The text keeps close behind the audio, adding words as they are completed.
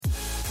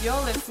You're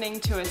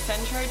listening to a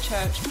Centro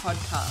Church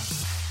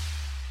podcast.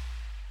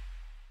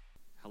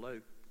 Hello.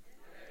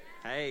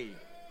 Hey.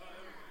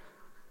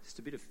 Just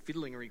a bit of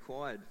fiddling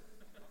required.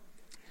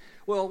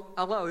 Well,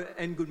 hello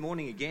and good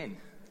morning again.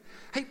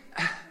 Hey,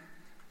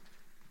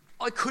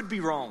 I could be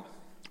wrong.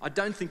 I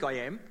don't think I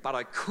am, but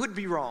I could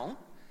be wrong.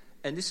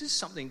 And this is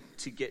something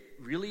to get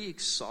really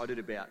excited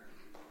about.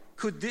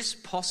 Could this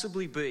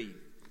possibly be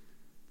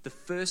the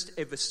first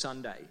ever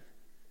Sunday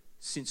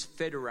since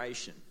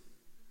Federation?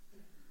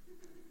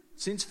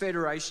 Since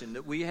Federation,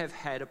 that we have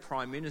had a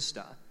Prime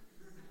Minister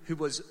who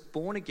was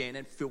born again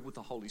and filled with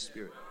the Holy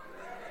Spirit.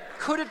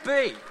 Could it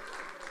be?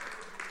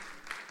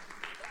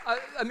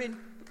 I mean,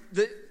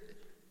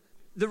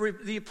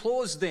 the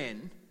applause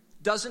then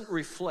doesn't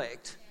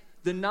reflect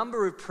the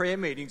number of prayer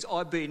meetings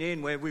I've been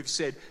in where we've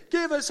said,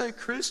 give us a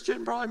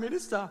Christian Prime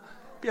Minister.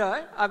 You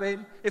know, I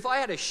mean, if I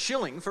had a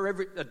shilling for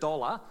a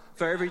dollar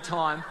for every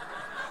time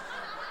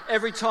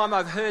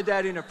I've heard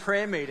that in a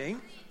prayer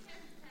meeting,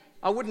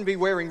 I wouldn't be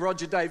wearing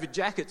Roger David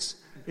jackets.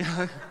 You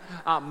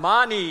know,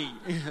 money.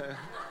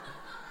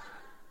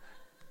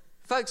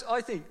 Folks,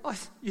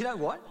 you know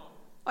what?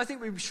 I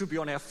think we should be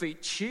on our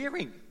feet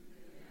cheering.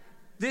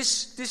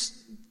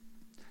 Let's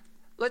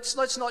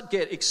not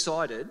get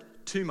excited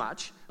too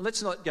much.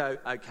 Let's not go,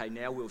 okay,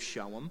 now we'll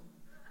show them.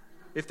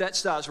 If that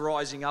starts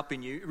rising up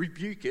in you,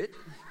 rebuke it,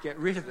 get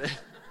rid of it.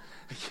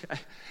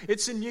 Okay.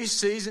 It's a new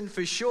season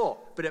for sure,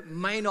 but it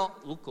may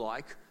not look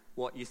like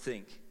what you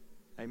think.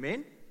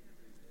 Amen?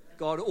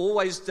 God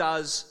always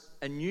does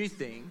a new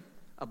thing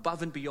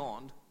above and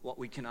beyond what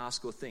we can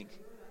ask or think.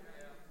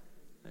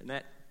 And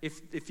that,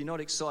 if you're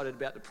not excited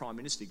about the Prime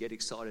Minister, get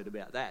excited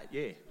about that,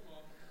 yeah.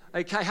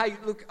 Okay, hey,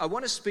 look, I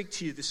want to speak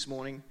to you this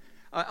morning.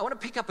 I want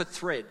to pick up a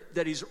thread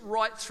that is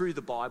right through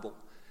the Bible.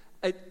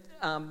 It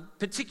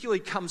particularly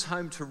comes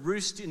home to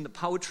roost in the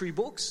poetry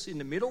books in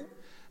the middle,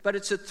 but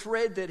it's a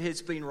thread that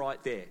has been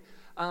right there.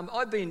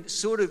 I've been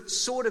sort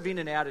of in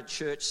and out of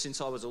church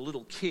since I was a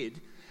little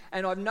kid,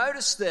 and I've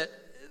noticed that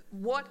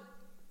what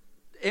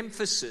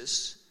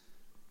emphasis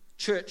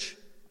church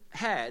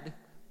had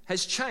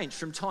has changed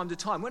from time to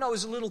time. When I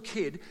was a little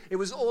kid, it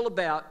was all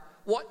about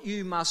what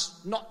you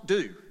must not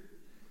do.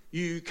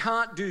 You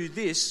can't do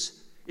this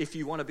if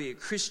you want to be a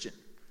Christian.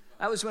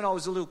 That was when I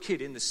was a little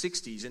kid in the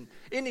 60s. And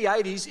in the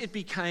 80s, it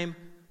became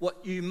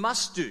what you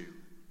must do.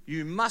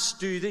 You must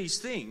do these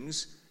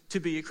things to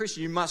be a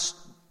Christian. You must,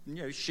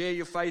 share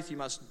your faith. You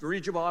must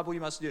read your Bible.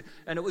 You must do.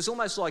 And it was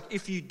almost like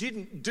if you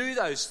didn't do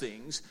those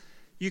things,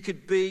 you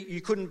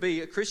couldn't be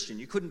a Christian.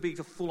 You couldn't be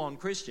a full-on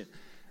Christian.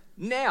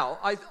 Now,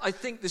 I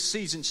think the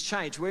season's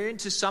changed. We're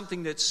into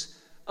something that's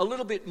a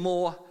little bit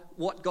more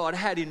what God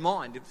had in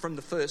mind from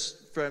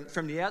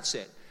the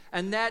outset.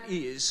 And that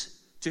is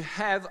to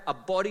have a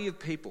body of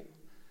people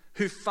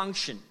who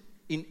function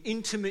in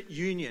intimate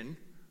union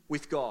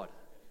with God,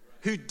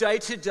 who day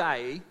to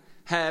day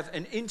have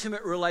an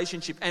intimate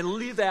relationship and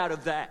live out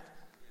of that,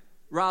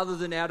 rather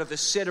than out of a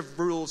set of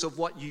rules of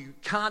what you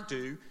can't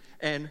do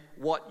and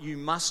what you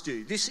must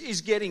do. This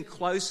is getting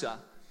closer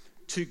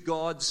to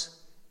God's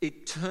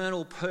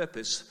eternal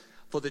purpose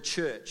for the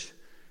church.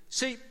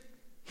 See,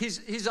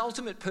 his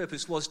ultimate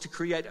purpose was to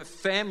create a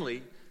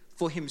family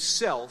for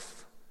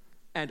himself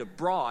and a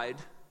bride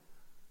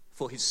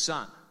for his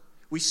son.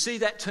 We see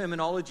that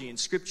terminology in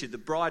Scripture, the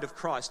bride of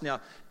Christ.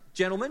 Now,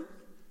 gentlemen,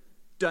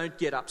 don't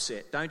get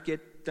upset. Don't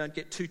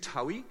get too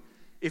toey.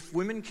 If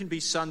women can be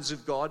sons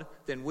of God,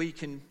 then we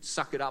can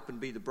suck it up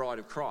and be the bride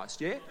of Christ,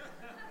 yeah?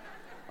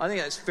 I think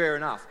that's fair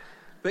enough.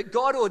 But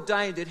God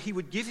ordained that he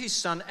would give his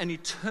son an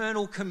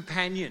eternal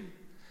companion.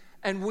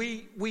 And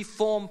we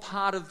form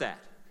part of that,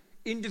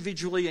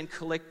 individually and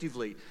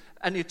collectively.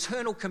 An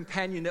eternal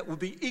companion that would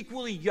be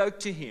equally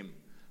yoked to him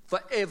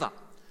forever.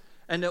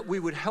 And that we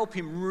would help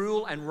him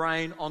rule and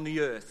reign on the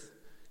earth.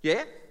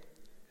 Yeah?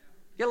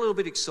 Get a little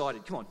bit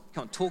excited. Come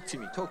on, talk to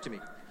me.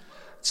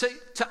 So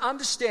to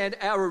understand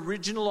our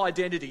original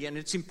identity, and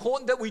it's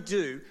important that we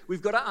do,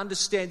 we've got to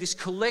understand this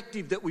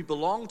collective that we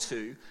belong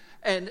to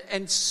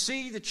and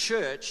see the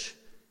church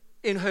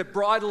in her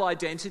bridal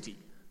identity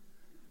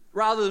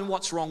rather than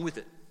what's wrong with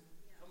it.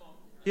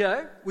 You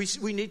know,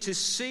 we need to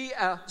see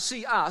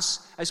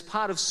us as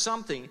part of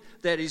something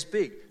that is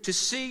big, to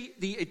see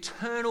the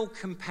eternal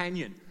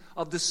companion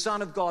of the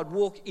Son of God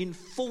walk in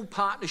full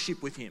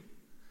partnership with him.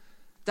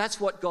 That's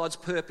what God's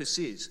purpose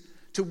is,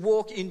 to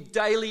walk in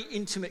daily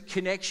intimate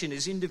connection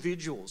as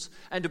individuals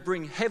and to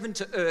bring heaven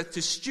to earth,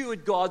 to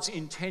steward God's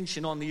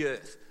intention on the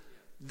earth.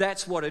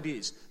 That's what it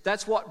is.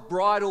 That's what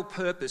bridal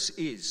purpose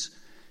is.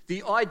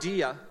 The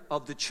idea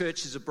of the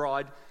church as a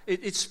bride,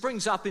 it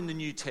springs up in the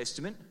New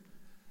Testament,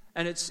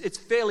 and it's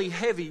fairly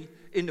heavy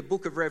in the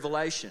book of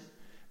Revelation.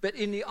 But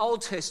in the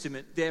Old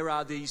Testament, there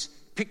are these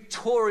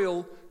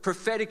pictorial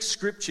prophetic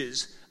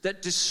scriptures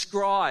that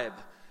describe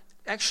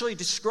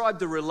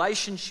the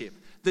relationship,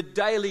 the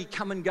daily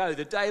come and go,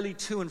 the daily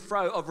to and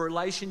fro of a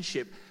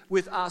relationship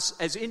with us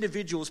as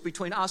individuals,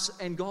 between us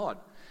and God.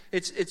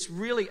 It's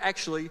really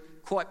actually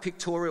quite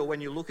pictorial when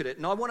you look at it.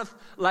 And I want to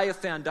lay a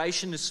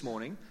foundation this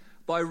morning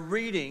by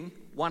reading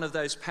one of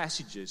those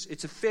passages.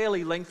 It's a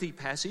fairly lengthy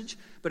passage,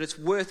 but it's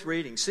worth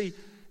reading. See,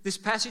 this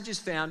passage is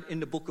found in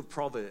the book of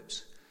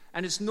Proverbs,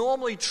 and it's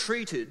normally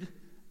treated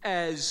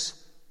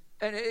as,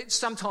 and it's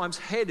sometimes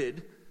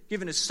headed,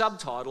 given a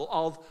subtitle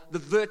of the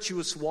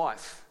virtuous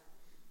wife.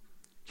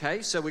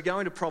 Okay, so we're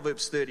going to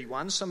Proverbs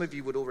 31. Some of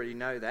you would already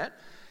know that.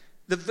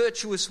 The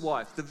virtuous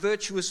wife, the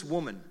virtuous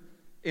woman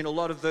in a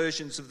lot of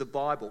versions of the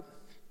Bible.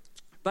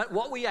 But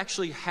what we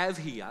actually have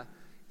here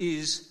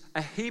is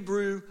a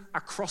Hebrew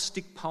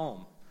acrostic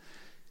poem.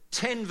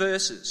 10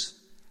 verses,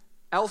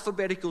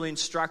 alphabetical in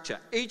structure.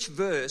 Each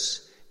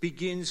verse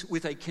begins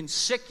with a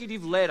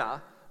consecutive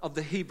letter of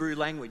the Hebrew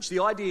language.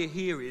 The idea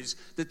here is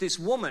that this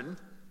woman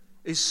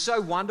is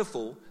so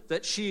wonderful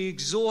that she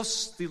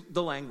exhausts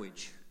the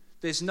language.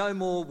 There's no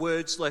more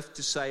words left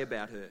to say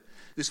about her.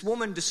 This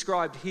woman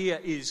described here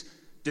is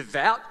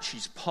devout,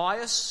 she's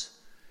pious,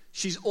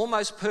 she's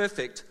almost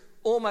perfect,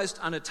 almost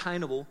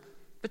unattainable,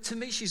 but to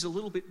me she's a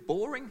little bit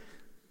boring.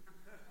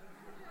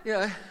 You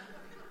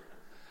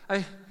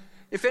know,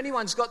 if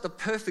anyone's got the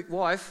perfect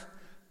wife,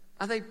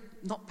 are they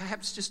not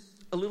perhaps just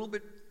a little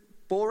bit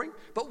boring?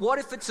 But what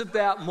if it's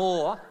about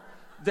more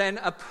than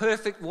a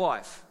perfect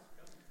wife?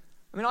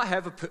 I mean, I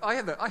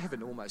have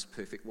an almost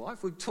perfect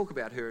wife. We'll talk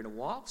about her in a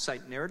while,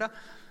 Saint Nerida.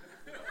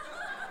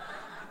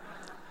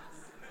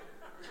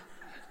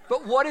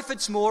 But what if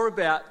it's more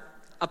about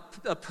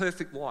a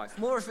perfect wife?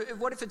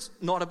 What if it's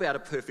not about a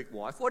perfect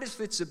wife? What if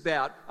it's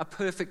about a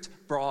perfect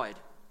bride?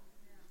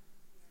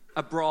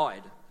 A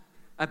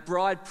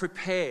bride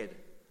prepared,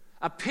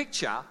 a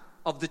picture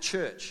of the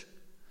church.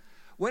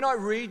 When I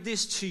read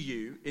this to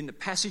you in the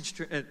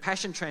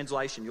Passion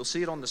Translation, you'll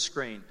see it on the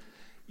screen,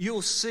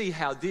 you'll see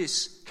how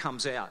this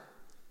comes out.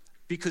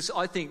 Because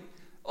I think,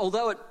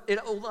 although it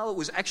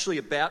was actually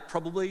about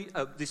probably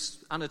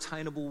this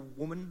unattainable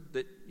woman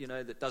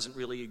that doesn't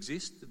really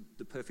exist,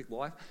 the perfect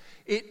wife,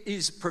 it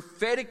is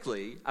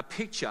prophetically a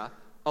picture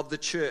of the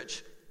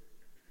church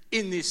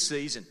in this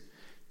season.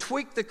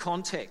 Tweak the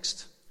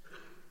context.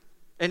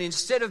 And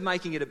instead of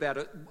making it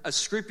about a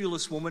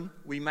scrupulous woman,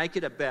 we make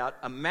it about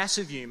a mass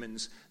of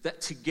humans that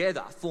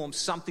together form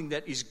something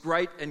that is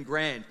great and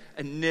grand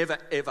and never,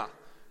 ever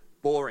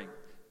boring.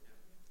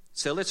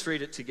 So let's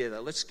read it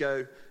together. Let's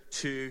go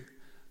to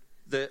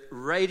the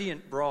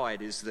radiant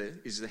bride is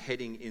the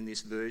heading in this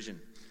version.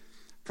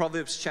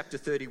 Proverbs chapter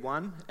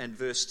 31 and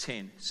verse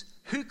 10.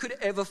 Who could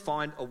ever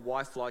find a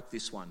wife like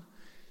this one?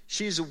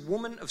 She is a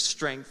woman of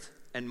strength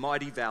and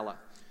mighty valor.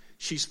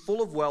 She's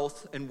full of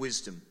wealth and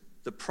wisdom.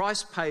 The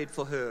price paid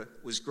for her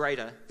was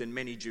greater than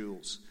many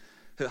jewels.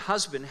 Her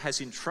husband has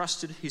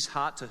entrusted his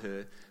heart to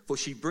her, for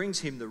she brings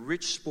him the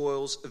rich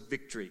spoils of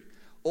victory.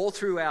 All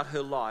throughout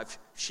her life,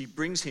 she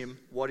brings him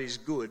what is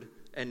good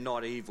and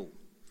not evil.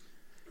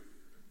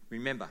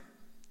 Remember,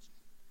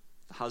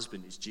 the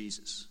husband is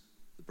Jesus.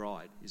 The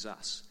bride is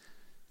us.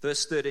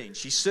 Verse 13,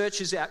 she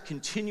searches out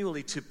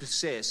continually to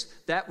possess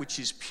that which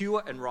is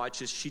pure and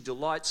righteous. She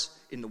delights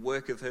in the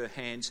work of her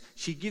hands.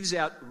 She gives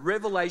out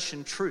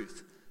revelation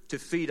truth to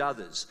feed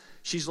others.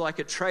 She's like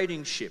a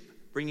trading ship,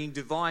 bringing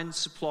divine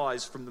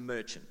supplies from the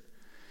merchant.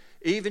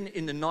 Even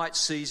in the night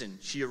season,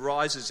 she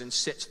arises and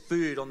sets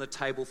food on the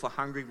table for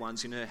hungry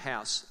ones in her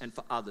house and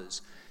for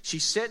others. She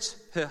sets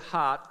her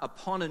heart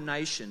upon a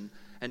nation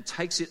and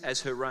takes it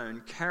as her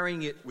own,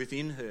 carrying it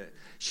within her.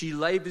 She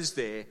labors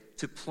there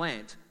to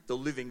plant the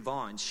living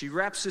vines. She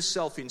wraps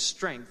herself in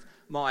strength,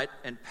 might,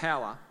 and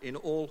power in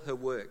all her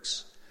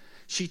works.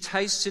 She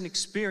tastes and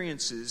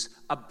experiences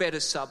a better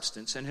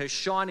substance, and her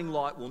shining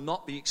light will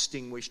not be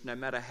extinguished no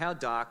matter how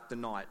dark the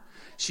night.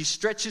 She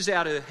stretches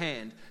out her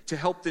hand to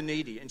help the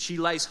needy, and she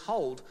lays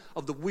hold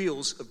of the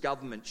wheels of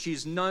government. She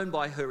is known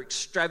by her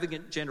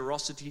extravagant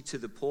generosity to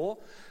the poor,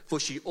 for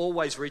she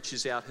always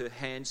reaches out her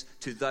hands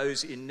to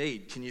those in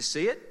need. Can you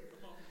see it?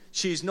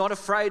 She is not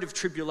afraid of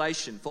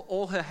tribulation, for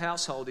all her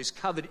household is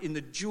covered in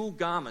the dual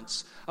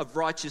garments of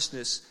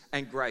righteousness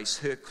and grace.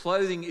 Her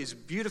clothing is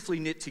beautifully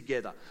knit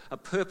together, a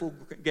purple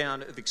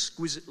gown of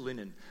exquisite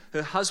linen.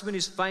 Her husband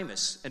is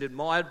famous and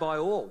admired by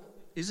all,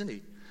 isn't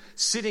he?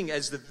 Sitting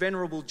as the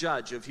venerable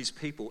judge of his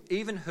people.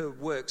 Even her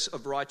works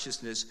of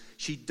righteousness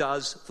she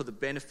does for the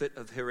benefit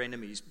of her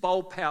enemies.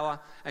 Bold power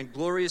and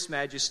glorious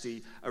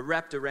majesty are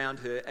wrapped around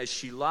her as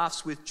she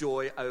laughs with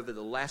joy over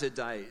the latter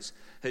days.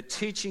 Her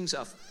teachings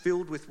are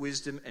filled with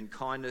wisdom and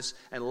kindness,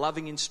 and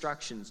loving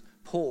instructions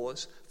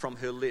pours from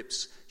her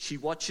lips. She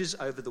watches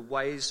over the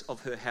ways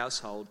of her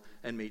household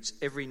and meets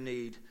every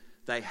need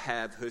they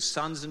have. Her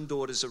sons and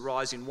daughters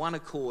arise in one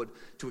accord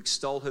to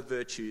extol her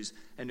virtues,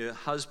 and her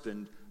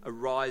husband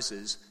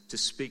arises to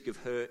speak of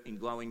her in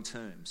glowing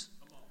terms.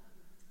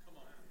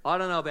 I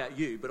don't know about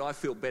you, but I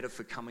feel better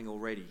for coming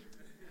already.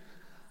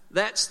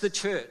 That's the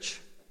church.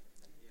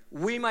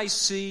 We may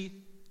see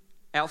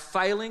our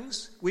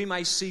failings, we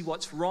may see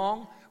what's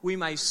wrong, we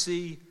may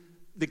see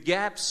the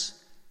gaps,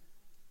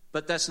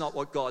 but that's not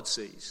what God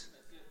sees.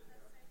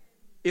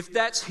 If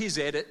that's his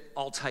edit,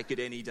 I'll take it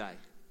any day.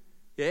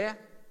 Yeah?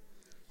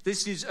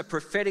 This is a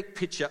prophetic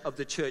picture of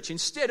the church.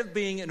 Instead of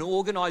being an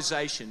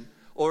organisation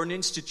or an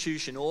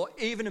institution or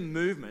even a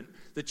movement,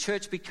 the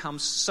church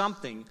becomes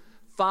something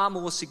far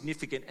more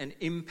significant and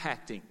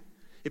impacting.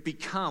 It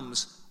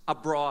becomes a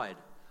bride,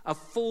 a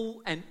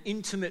full and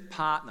intimate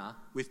partner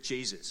with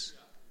Jesus.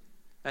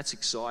 That's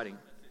exciting.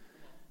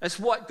 That's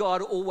what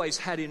God always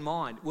had in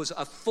mind, was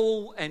a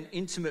full and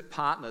intimate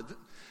partner.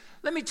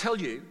 Let me tell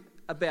you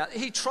about,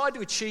 he tried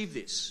to achieve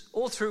this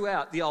all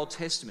throughout the Old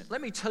Testament.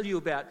 Let me tell you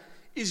about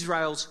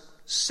Israel's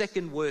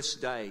second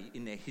worst day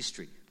in their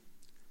history.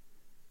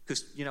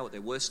 Because you know what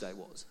their worst day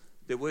was?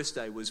 Their worst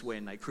day was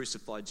when they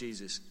crucified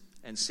Jesus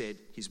and said,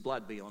 his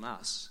blood be on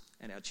us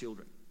and our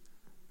children.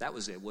 That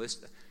was their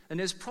worst day. And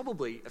there's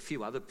probably a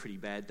few other pretty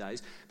bad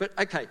days. But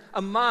okay,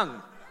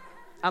 among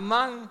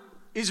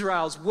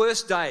Israel's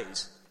worst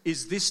days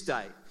is this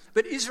day.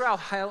 But Israel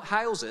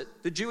hails it,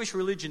 the Jewish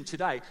religion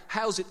today,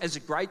 hails it as a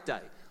great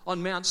day.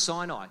 On Mount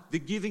Sinai, the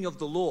giving of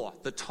the law,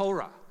 the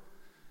Torah.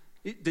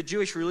 The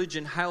Jewish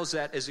religion hails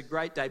that as a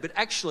great day, but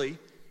actually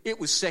it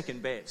was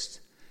second best.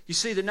 You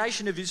see, the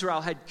nation of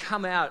Israel had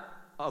come out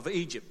of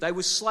Egypt. They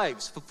were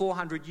slaves for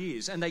 400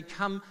 years, and they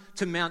come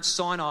to Mount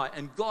Sinai,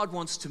 and God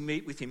wants to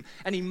meet with him,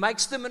 and he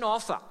makes them an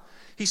offer.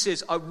 He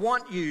says, I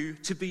want you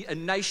to be a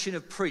nation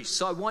of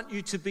priests. I want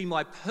you to be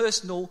my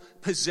personal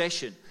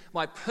possession,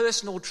 my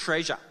personal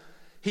treasure.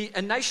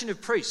 A nation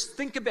of priests,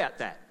 think about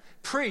that.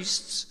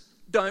 Priests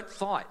don't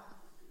fight.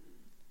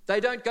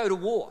 They don't go to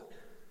war.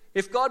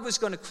 If God was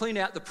going to clean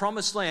out the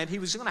promised land, he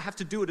was going to have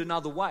to do it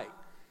another way,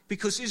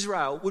 because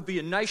Israel would be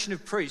a nation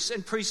of priests,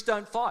 and priests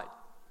don't fight.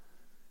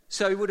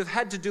 So he would have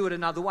had to do it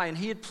another way, and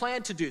he had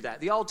planned to do that.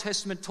 The Old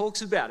Testament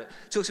talks about it.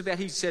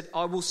 He said,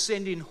 I will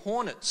send in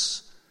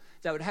hornets.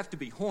 They would have to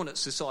be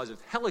hornets the size of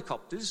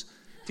helicopters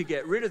to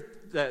get rid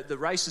of the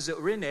races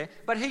that were in there.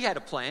 But he had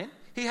a plan.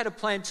 He had a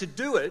plan to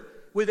do it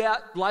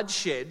without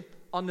bloodshed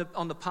on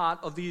the part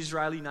of the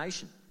Israeli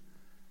nation.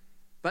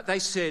 But they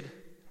said,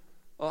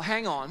 oh,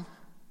 hang on.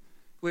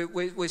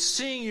 We're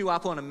seeing you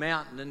up on a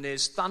mountain, and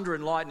there's thunder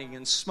and lightning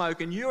and smoke,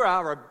 and you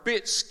are a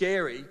bit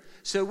scary,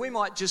 so we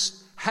might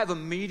just have a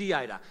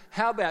mediator.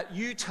 How about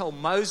you tell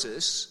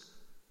Moses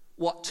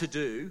what to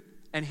do,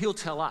 and he'll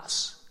tell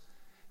us?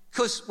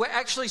 Because we're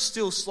actually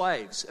still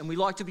slaves, and we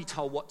like to be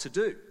told what to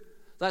do.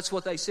 That's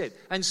what they said.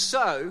 And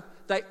so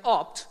they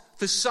opt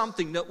for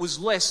something that was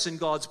less than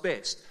God's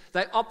best.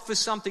 They opt for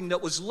something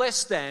that was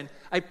less than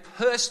a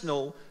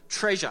personal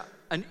treasure,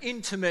 an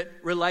intimate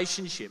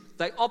relationship.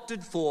 They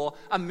opted for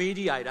a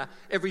mediator.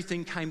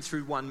 Everything came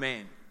through one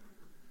man.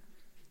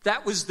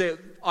 That was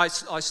I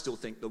still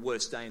think, the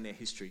worst day in their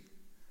history,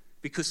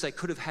 because they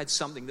could have had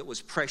something that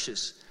was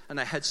precious, and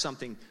they had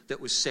something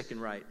that was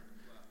second rate.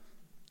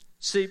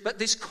 See, but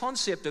this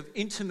concept of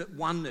intimate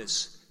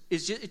oneness,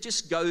 it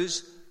just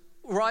goes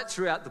right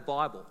throughout the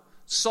Bible.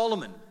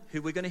 Solomon,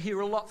 who we're going to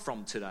hear a lot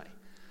from today.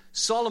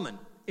 Solomon,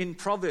 in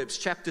Proverbs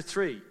chapter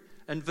 3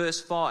 and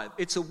verse 5.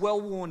 It's a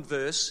well-worn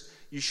verse.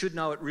 You should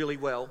know it really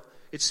well.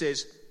 It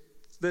says,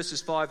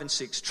 verses 5 and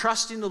 6,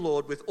 trust in the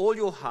Lord with all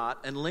your heart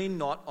and lean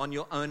not on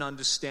your own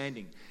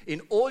understanding.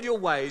 In all your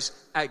ways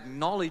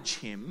acknowledge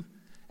him,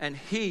 and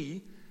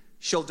he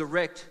shall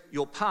direct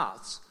your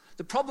paths.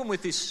 The problem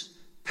with this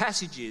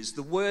passage is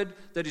the word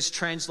that is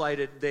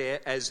translated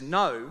there as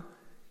know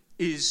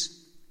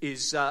is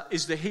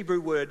the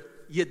Hebrew word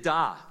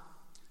yada,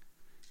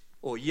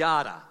 or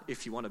yada,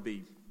 if you want to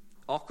be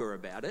ochre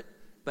about it.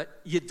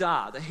 But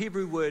yada, the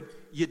Hebrew word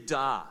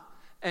yada.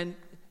 And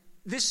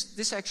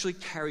this actually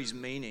carries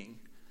meaning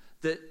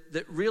that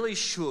really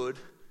should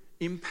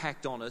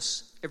impact on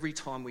us every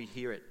time we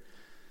hear it.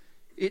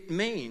 It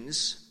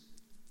means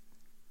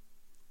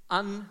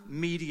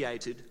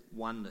unmediated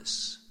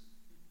oneness.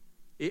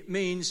 It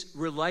means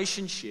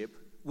relationship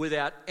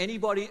without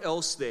anybody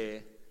else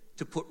there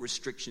to put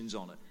restrictions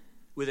on it,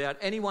 without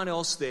anyone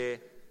else there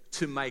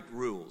to make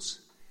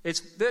rules. It's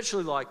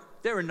virtually like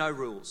there are no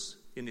rules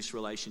in this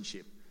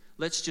relationship.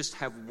 Let's just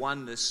have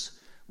oneness,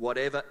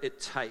 whatever it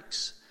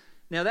takes.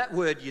 Now, that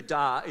word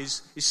yada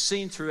is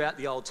seen throughout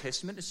the Old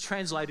Testament. It's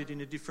translated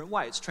in a different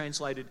way. It's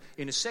translated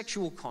in a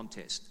sexual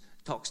context.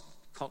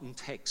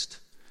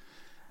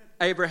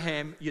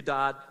 Abraham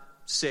yada'd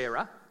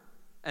Sarah,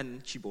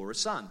 and she bore a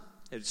son.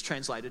 It's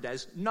translated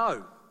as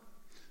no.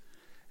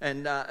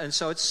 And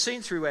so it's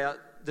seen throughout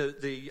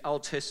the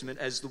Old Testament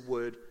as the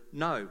word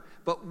no.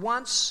 But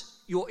once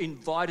you're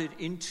invited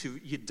into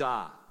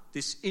yada,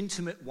 this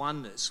intimate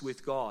oneness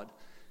with God,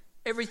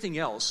 everything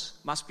else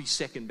must be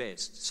second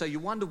best. So you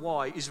wonder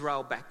why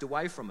Israel backed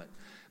away from it.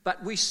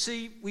 But we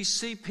see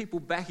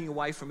people backing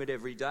away from it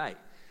every day.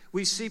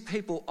 We see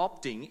people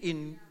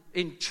opting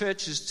in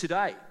churches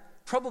today,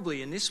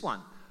 probably in this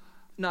one.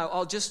 No,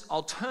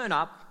 I'll turn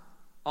up,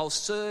 I'll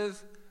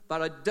serve,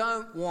 but I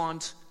don't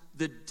want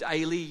the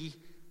daily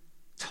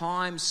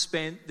time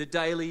spent, the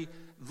daily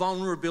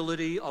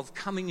vulnerability of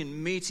coming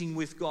and meeting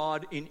with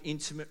God in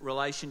intimate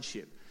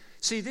relationship.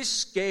 See,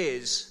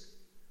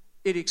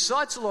 it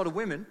excites a lot of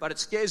women, but it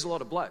scares a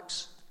lot of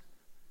blokes.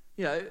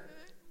 You know,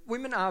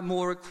 women are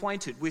more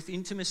acquainted with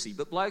intimacy,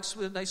 but blokes,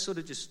 they sort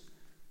of just,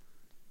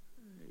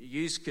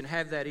 you can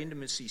have that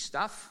intimacy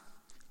stuff,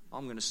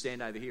 I'm going to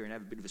stand over here and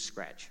have a bit of a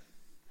scratch.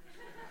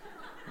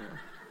 Yeah.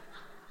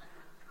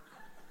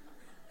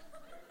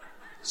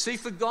 See,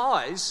 for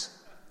guys,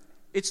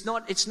 it's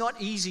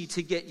not easy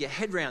to get your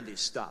head around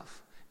this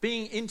stuff.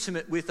 Being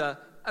intimate with a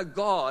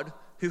God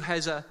who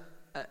has a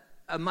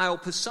male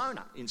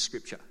persona in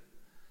Scripture.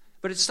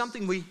 But it's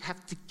something we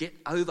have to get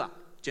over,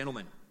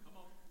 gentlemen.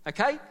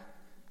 Okay?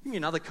 Give me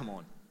another come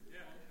on.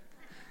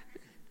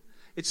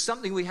 It's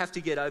something we have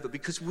to get over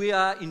because we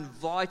are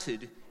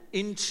invited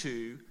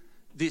into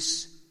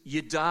this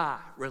Yada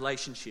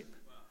relationship.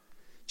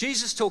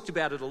 Jesus talked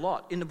about it a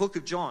lot in the book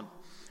of John.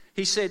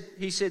 He said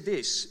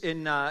this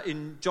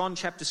in John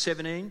chapter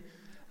 17,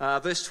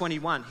 verse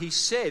 21.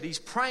 He's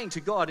praying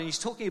to God and he's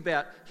talking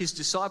about his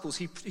disciples.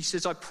 He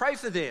says, I pray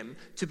for them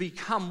to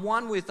become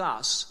one with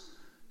us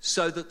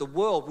so that the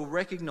world will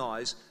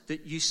recognize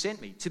that you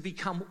sent me, to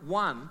become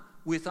one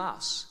with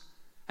us.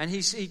 And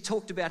he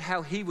talked about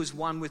how he was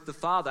one with the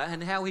Father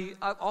and how he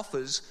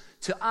offers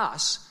to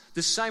us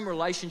the same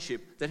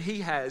relationship that he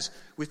has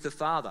with the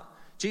Father.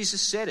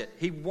 Jesus said it.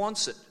 He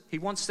wants it. He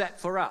wants that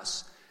for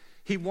us.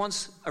 He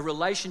wants a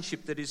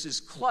relationship that is as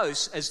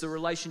close as the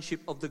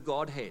relationship of the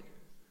Godhead,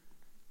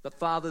 the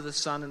Father, the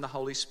Son, and the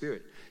Holy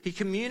Spirit. He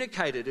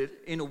communicated it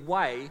in a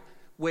way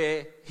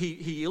where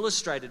he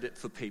illustrated it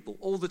for people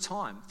all the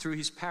time through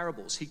his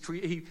parables.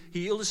 He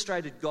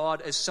illustrated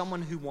God as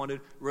someone who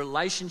wanted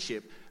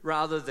relationship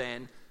rather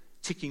than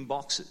ticking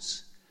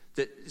boxes.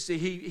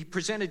 He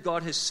presented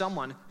God as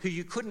someone who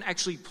you couldn't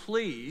actually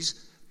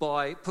please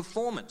by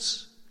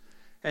performance.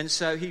 And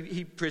so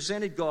he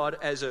presented God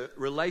as a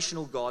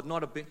relational God,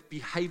 not a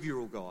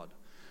behavioral God.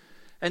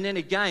 And then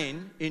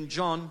again, in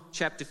John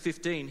chapter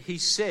 15, he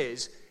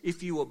says,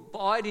 if you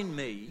abide in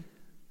me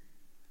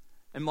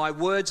and my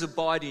words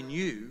abide in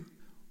you,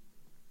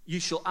 you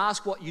shall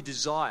ask what you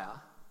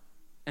desire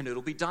and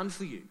it'll be done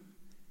for you.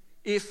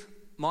 If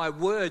my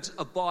words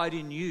abide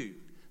in you,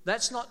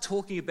 that's not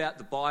talking about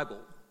the Bible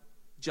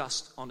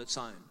just on its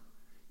own.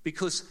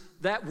 Because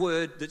that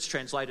word that's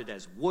translated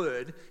as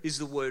word is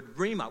the word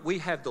rhema. We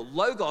have the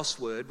Logos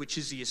word, which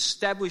is the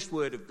established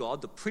word of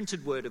God, the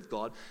printed word of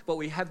God. But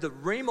we have the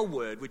rhema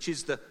word, which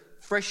is the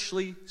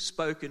freshly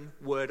spoken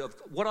word of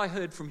what I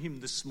heard from him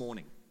this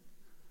morning.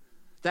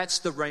 That's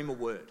the rhema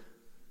word.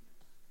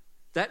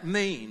 That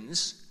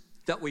means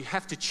that we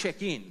have to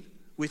check in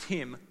with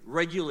him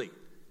regularly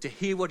to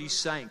hear what he's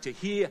saying, to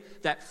hear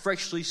that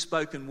freshly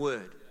spoken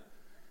word.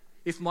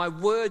 If my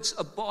words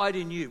abide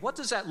in you, what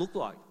does that look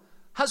like?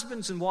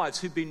 Husbands and wives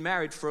who've been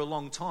married for a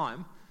long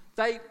time,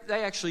 they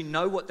actually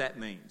know what that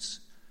means.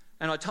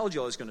 And I told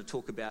you I was going to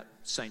talk about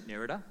Saint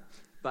Nerida,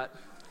 but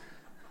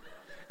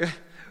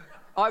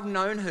I've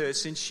known her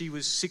since she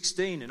was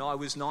 16 and I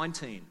was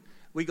 19.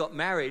 We got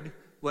married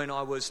when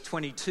I was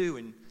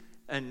 22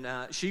 and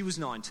she was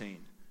 19.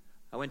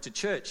 I went to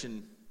church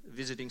and the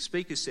visiting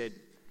speaker said,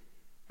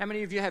 how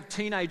many of you have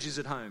teenagers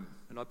at home?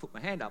 And I put my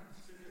hand up.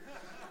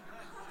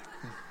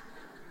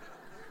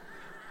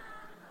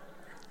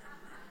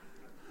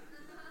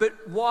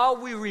 But while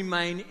we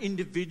remain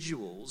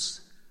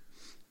individuals,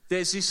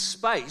 there's this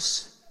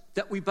space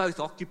that we both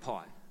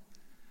occupy.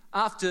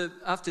 After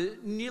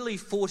nearly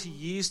 40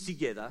 years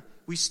together,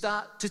 we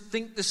start to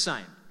think the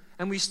same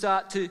and we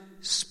start to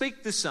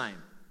speak the same.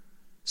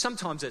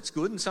 Sometimes that's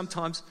good and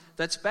sometimes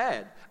that's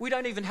bad. We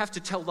don't even have to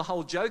tell the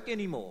whole joke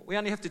anymore. We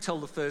only have to tell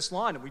the first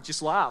line and we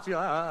just laugh.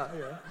 Yeah.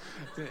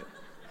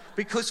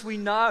 Because we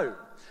know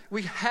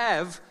we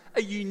have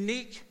a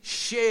unique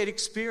shared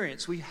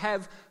experience. We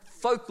have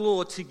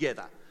folklore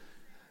together.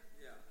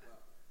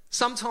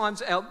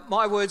 Sometimes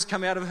my words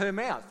come out of her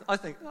mouth. I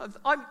think,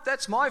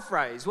 that's my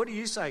phrase. What are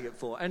you saying it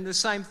for? And the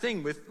same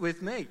thing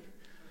with me.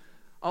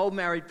 Old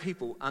married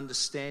people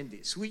understand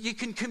this. You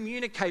can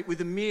communicate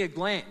with a mere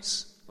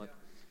glance.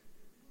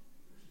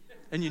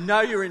 And you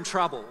know you're in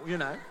trouble, you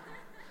know.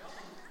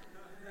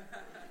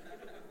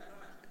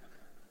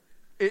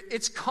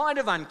 It's kind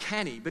of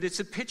uncanny, but it's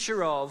a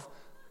picture of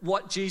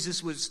what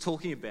Jesus was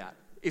talking about.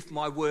 If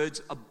my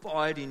words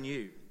abide in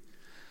you.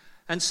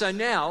 And so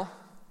now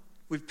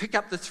we pick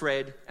up the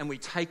thread and we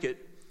take it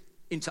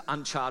into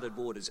uncharted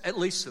waters, at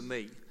least for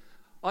me.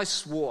 I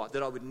swore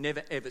that I would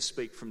never ever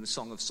speak from the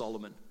Song of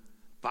Solomon,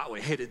 but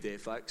we're headed there,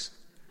 folks.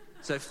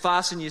 So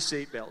fasten your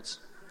seatbelts.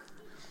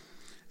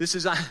 This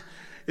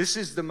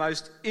is the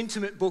most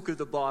intimate book of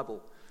the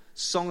Bible,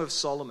 Song of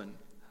Solomon.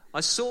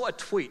 I saw a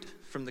tweet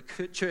from the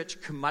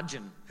church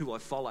curmudgeon who I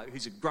follow,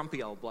 who's a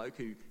grumpy old bloke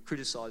who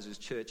criticises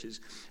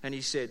churches, and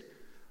he said,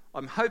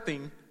 I'm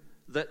hoping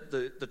that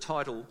the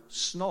title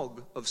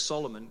Snog of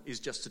Solomon is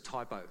just a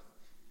typo.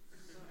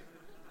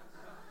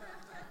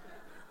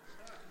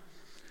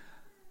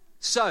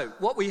 So,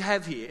 what we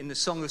have here in the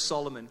Song of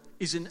Solomon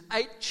is an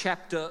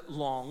 8-chapter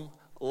long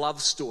love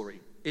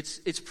story.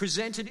 It's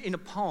presented in a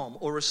poem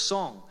or a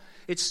song.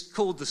 It's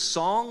called the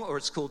Song, or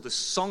it's called the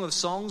Song of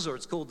Songs, or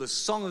it's called the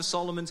Song of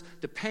Solomon,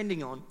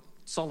 depending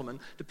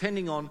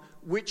on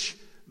which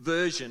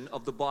version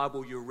of the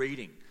Bible you're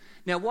reading.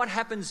 Now, what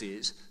happens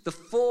is the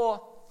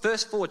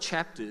first 4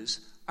 chapters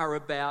are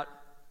about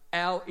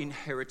our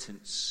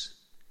inheritance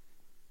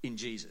in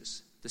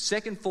Jesus. The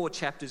second 4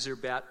 chapters are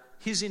about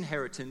his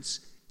inheritance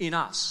in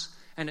us.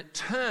 And it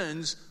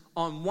turns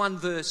on one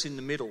verse in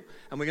the middle.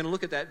 And we're going to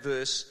look at that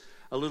verse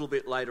a little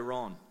bit later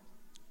on.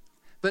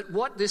 But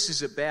what this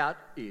is about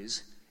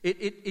is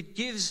it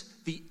gives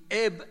the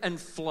ebb and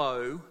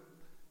flow,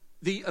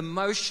 the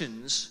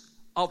emotions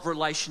of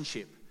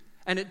relationship.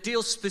 And it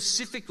deals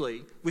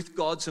specifically with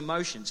God's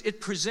emotions.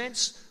 It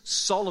presents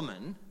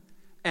Solomon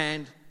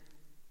and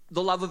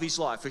the love of his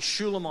life, a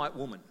Shulamite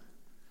woman.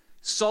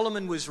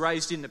 Solomon was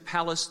raised in the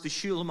palace. The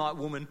Shulamite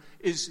woman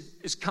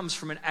comes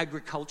from an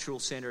agricultural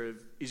center of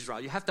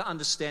Israel. You have to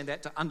understand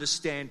that to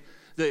understand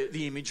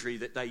the imagery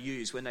that they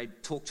use when they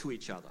talk to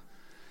each other.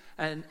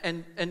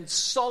 And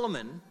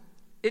Solomon,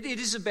 it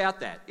is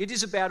about that. It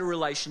is about a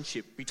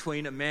relationship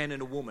between a man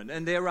and a woman.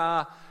 And there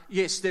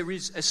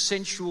is a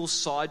sensual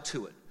side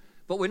to it.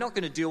 But we're not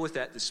going to deal with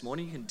that this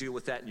morning. You can deal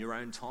with that in your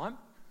own time.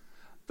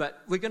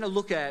 But we're going to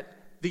look at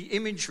the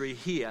imagery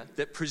here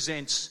that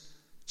presents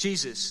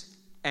Jesus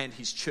and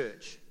his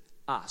church,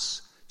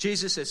 us.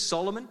 Jesus as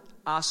Solomon,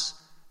 us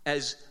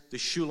as the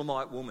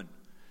Shulamite woman.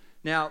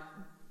 Now,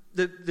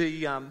 the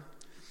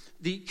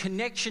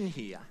connection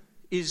here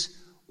is,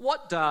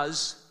 what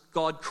does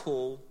God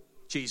call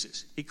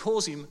Jesus? He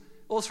calls him,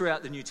 all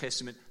throughout the New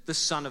Testament, the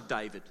Son of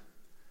David.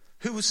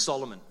 Who was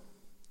Solomon?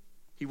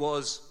 He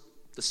was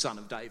the son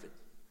of David.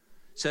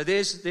 So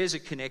there's a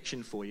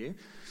connection for you.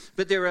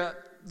 But there are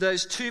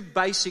those 2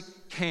 basic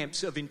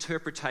camps of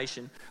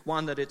interpretation.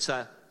 One, that it's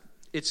a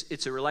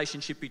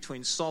relationship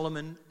between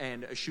Solomon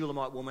and a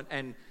Shulamite woman,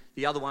 and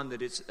the other one,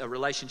 that it's a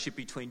relationship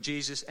between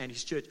Jesus and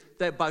his church.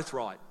 They're both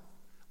right.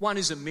 One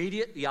is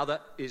immediate, the other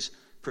is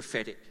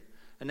prophetic.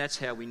 And that's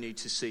how we need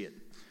to see it.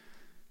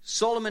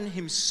 Solomon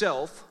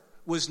himself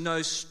was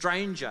no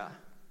stranger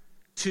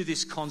to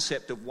this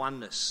concept of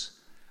oneness.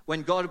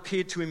 When God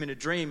appeared to him in a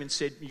dream and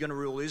said, "You're going to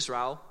rule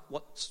Israel,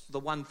 what's the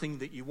one thing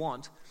that you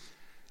want?"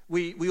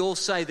 We all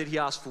say that he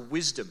asked for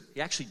wisdom.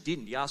 He actually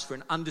didn't. He asked for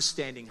an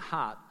understanding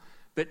heart.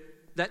 But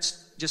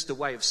that's just a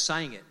way of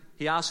saying it.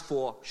 He asked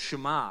for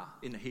Shema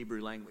in the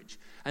Hebrew language.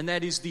 And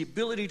that is the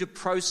ability to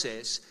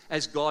process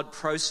as God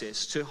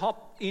processed, to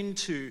hop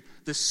into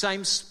the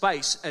same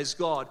space as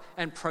God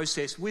and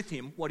process with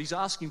him. What he's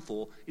asking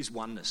for is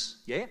oneness.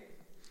 Yeah?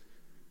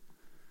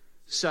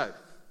 So,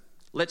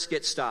 let's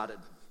get started.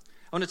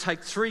 I want to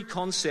take 3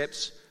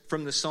 concepts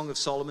from the Song of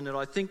Solomon that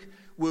I think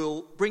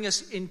will bring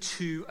us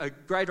into a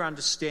greater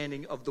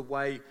understanding of the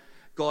way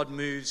God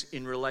moves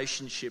in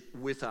relationship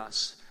with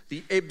us.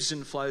 The ebbs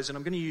and flows, and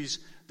I'm going to use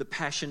the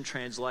Passion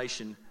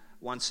Translation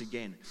once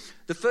again.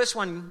 The first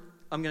one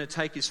I'm going to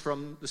take is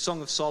from the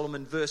Song of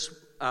Solomon,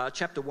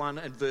 chapter 1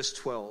 and verse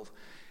 12.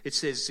 It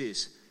says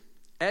this: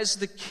 "As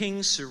the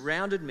king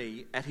surrounded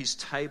me at his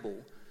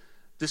table,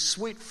 the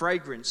sweet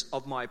fragrance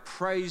of my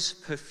praise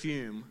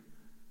perfume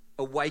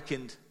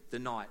awakened the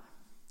night."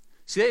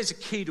 See, there's a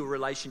key to a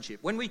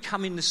relationship. When we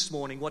come in this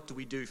morning, what do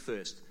we do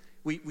first?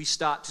 We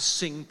start to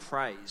sing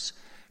praise.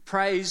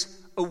 Praise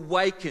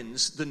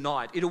awakens the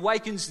night. It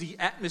awakens the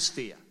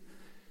atmosphere.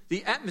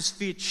 The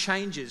atmosphere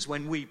changes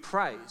when we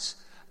praise.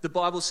 The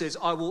Bible says,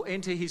 "I will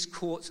enter his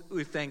courts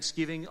with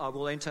thanksgiving. I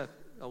can't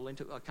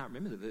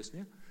remember the verse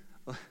now.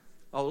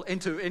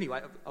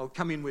 I'll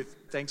come in with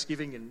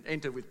thanksgiving and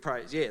enter with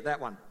praise." Yeah,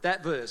 that one,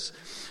 that verse.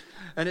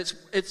 And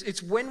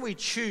it's when we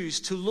choose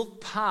to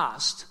look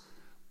past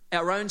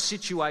our own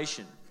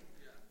situation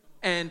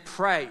and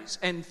praise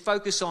and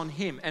focus on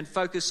him and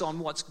focus on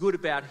what's good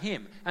about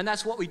him. And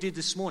that's what we did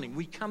this morning.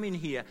 We come in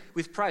here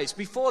with praise.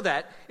 Before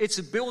that, it's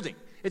a building.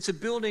 It's a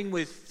building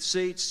with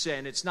seats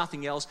and it's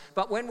nothing else.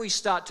 But when we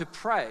start to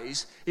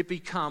praise, it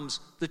becomes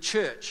the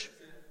church,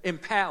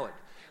 empowered.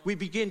 We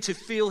begin to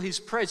feel his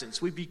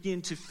presence. We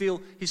begin to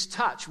feel his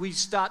touch. We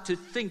start to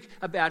think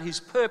about his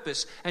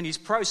purpose and his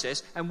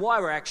process and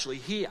why we're actually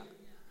here.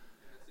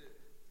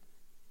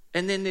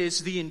 And then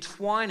there's the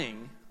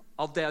entwining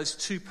of those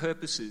 2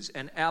 purposes,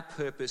 and our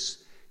purpose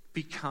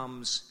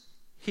becomes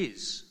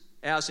his.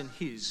 Ours and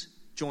his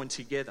joined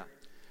together.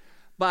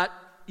 But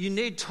you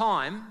need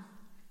time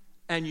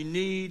and you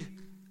need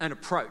an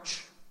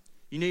approach.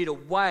 You need a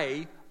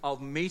way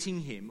of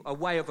meeting him, a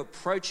way of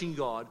approaching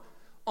God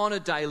on a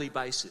daily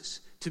basis,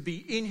 to be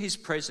in his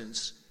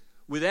presence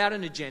without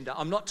an agenda.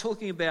 I'm not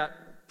talking about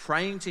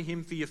praying to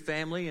him for your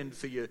family and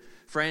for your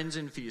friends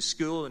and for your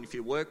school and for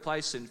your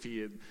workplace and for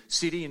your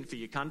city and for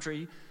your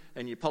country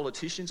and your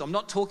politicians. I'm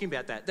not talking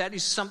about that. That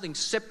is something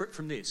separate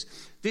from this.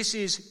 This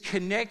is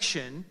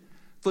connection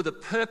for the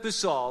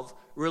purpose of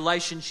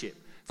relationship,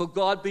 for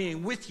God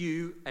being with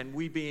you and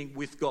we being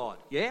with God.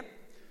 Yeah?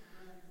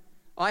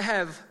 I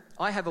have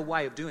a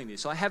way of doing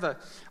this. I have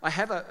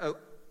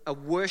a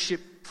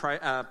worship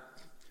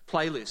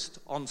playlist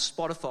on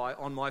Spotify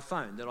on my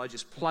phone that I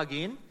just plug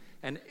in,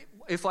 and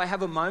if I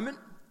have a moment,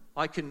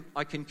 I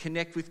can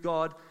connect with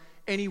God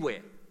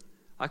anywhere.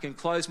 I can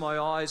close my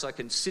eyes, I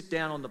can sit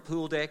down on the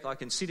pool deck, I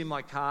can sit in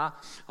my car,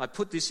 I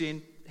put this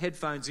in,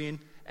 headphones in,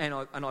 and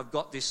I've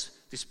got this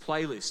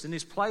playlist. And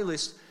this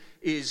playlist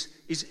is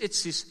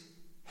this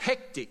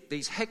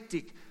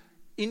hectic,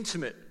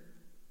 intimate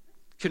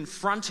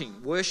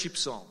confronting worship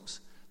songs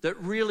that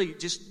really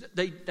just,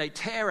 they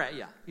tear at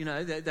you. You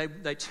know,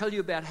 they tell you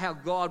about how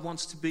God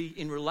wants to be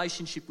in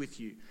relationship with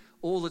you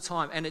all the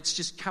time. And it's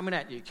just coming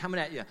at you.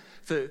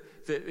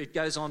 It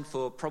goes on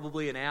for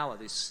probably an hour,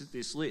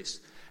 this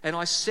list. And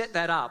I set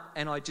that up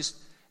and I just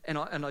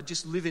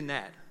live in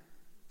that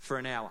for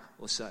an hour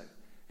or so.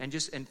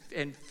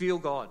 And feel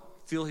God,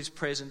 feel his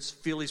presence,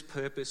 feel his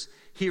purpose,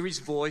 hear his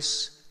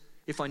voice.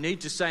 If I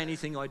need to say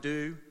anything, I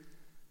do.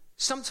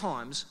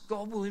 Sometimes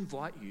God will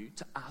invite you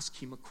to ask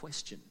him a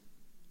question.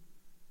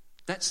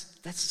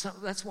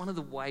 That's one of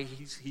the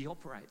ways he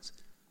operates.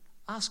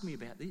 Ask me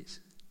about this.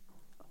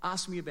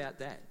 Ask me about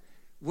that.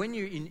 When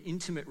you're in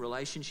intimate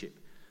relationship,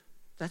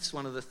 that's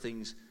one of the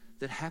things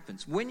that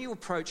happens. When you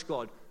approach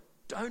God,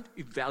 don't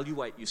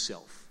evaluate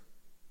yourself.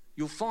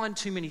 You'll find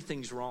too many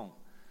things wrong.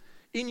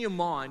 In your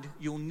mind,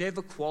 you'll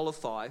never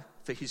qualify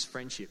for his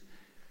friendship.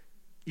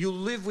 You'll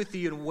live with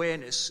the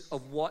awareness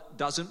of what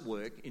doesn't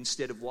work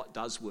instead of what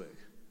does work.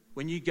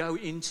 When you go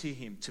into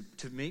him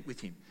to meet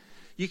with him,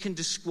 you can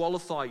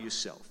disqualify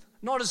yourself.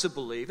 Not as a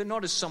believer,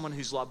 not as someone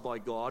who's loved by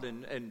God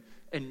and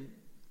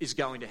is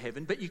going to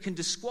heaven, but you can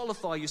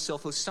disqualify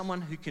yourself as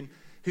someone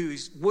who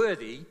is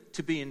worthy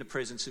to be in the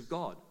presence of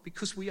God,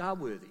 because we are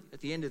worthy. At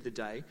the end of the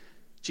day,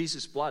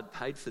 Jesus' blood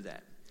paid for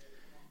that.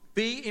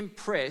 Be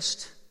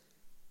impressed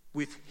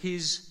with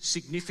his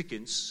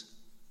significance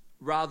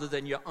rather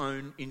than your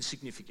own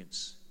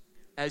insignificance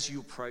as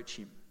you approach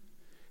him.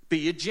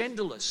 Be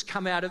agendaless.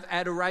 Come out of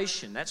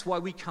adoration. That's why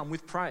we come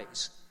with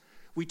praise.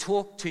 We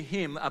talk to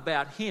him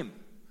about him,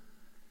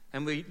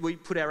 and we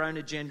put our own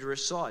agenda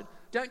aside.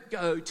 Don't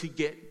go to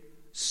get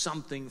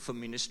something for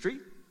ministry.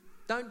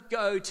 Don't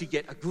go to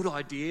get a good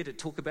idea to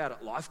talk about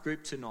at life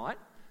group tonight.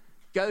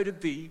 Go to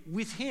be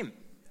with him,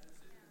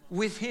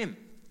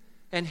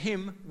 and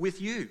him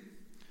with you.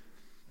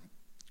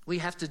 We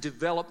have to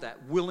develop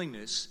that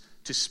willingness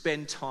to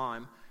spend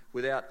time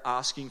without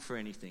asking for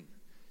anything.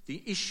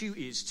 The issue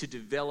is to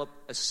develop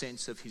a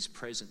sense of his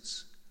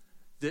presence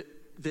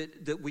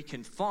that we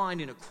can find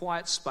in a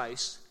quiet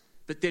space,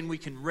 but then we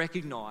can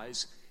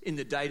recognize in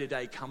the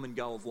day-to-day come and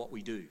go of what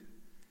we do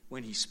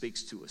when he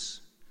speaks to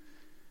us.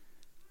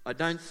 I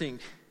don't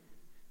think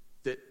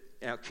that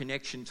our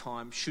connection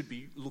time should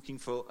be looking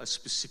for a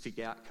specific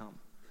outcome.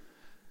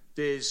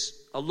 There's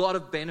a lot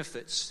of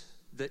benefits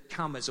that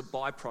come as a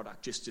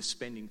byproduct just of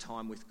spending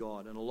time with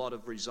God, and a lot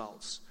of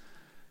results.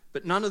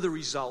 But none of the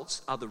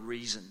results are the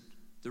reason.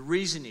 The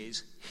reason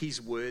is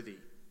he's worthy.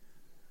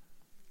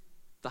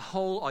 The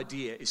whole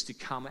idea is to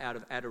come out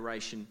of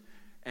adoration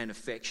and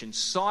affection.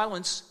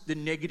 Silence the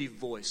negative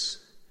voice.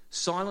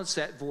 Silence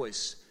that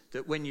voice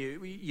that when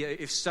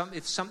if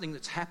something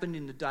that's happened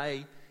in the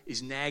day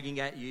is nagging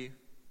at you,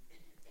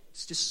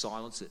 just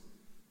silence it.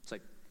 It's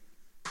like,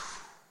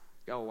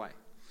 go away.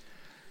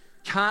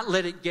 Can't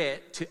let it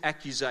get to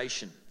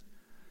accusation.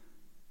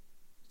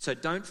 So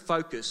don't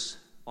focus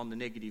on the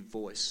negative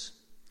voice.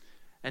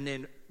 And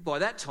then by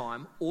that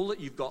time, all that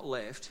you've got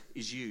left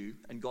is you,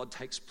 and God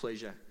takes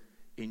pleasure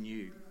in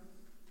you.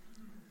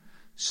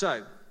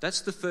 So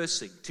that's the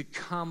first thing, to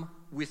come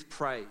with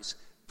praise.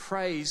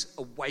 Praise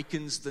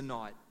awakens the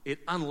night. It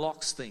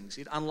unlocks things.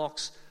 It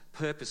unlocks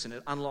purpose and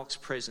it unlocks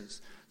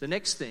presence. The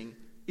next thing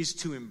is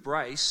to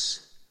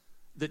embrace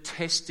the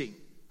testing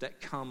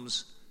that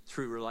comes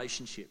through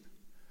relationship.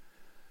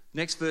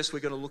 Next verse we're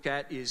going to look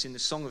at is in the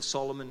Song of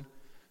Solomon,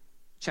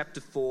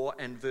 chapter 4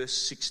 and verse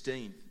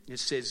 16. It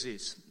says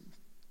this,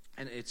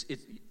 and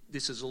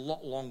this is a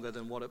lot longer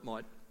than what it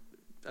might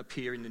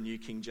appear in the New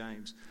King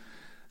James.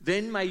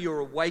 Then may your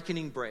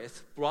awakening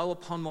breath blow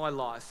upon my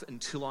life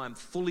until I am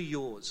fully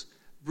yours.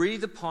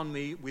 Breathe upon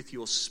me with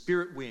your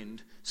spirit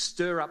wind.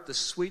 Stir up the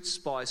sweet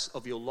spice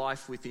of your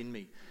life within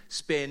me.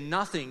 Spare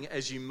nothing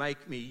as you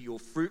make me your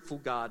fruitful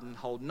garden.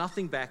 Hold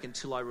nothing back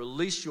until I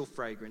release your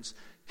fragrance.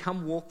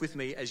 Come walk with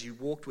me as you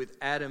walked with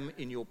Adam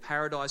in your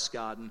paradise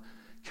garden.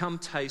 Come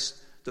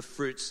taste the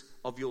fruits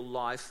of your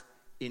life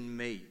in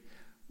me.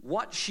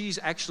 What she's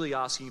actually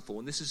asking for,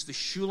 and this is the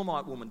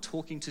Shulamite woman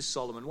talking to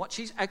Solomon, what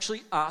she's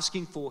actually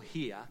asking for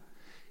here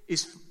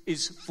is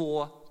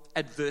for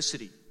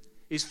adversity,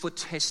 is for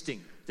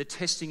testing, the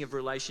testing of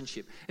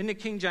relationship. In the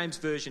King James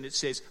Version it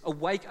says,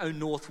 awake, O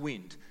north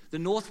wind. The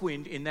north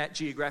wind in that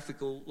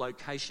geographical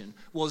location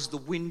was the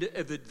wind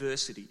of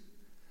adversity.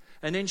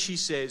 And then she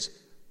says,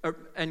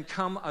 and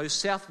come, O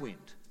south wind.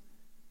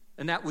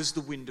 And that was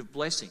the wind of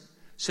blessing.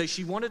 So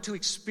she wanted to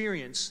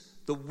experience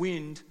the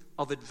wind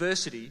of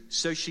adversity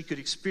so she could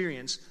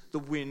experience the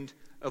wind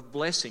of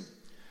blessing.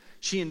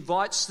 She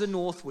invites the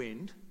north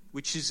wind,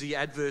 which is the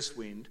adverse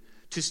wind,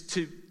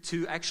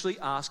 to actually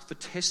ask for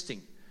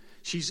testing.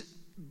 She's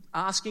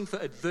asking for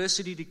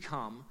adversity to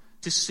come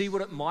to see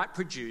what it might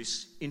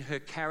produce in her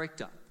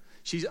character.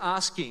 She's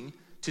asking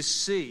to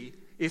see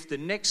if the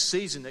next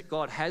season that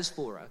God has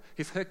for her,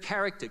 if her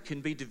character can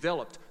be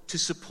developed to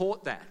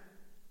support that.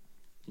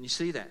 Can you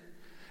see that?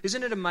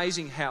 Isn't it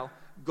amazing how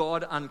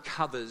God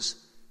uncovers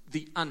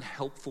the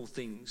unhelpful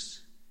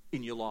things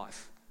in your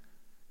life?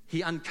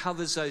 He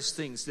uncovers those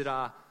things that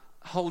are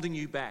holding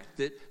you back,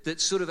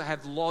 that sort of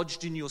have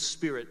lodged in your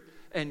spirit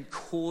and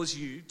cause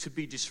you to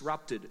be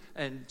disrupted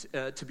and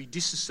to be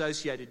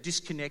disassociated,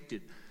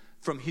 disconnected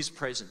from His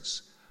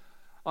presence.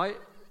 I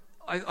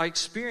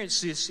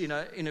experienced this in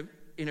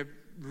a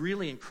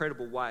really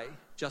incredible way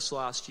just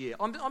last year.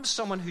 I'm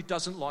someone who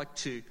doesn't like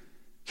to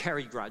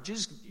carry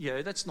grudges.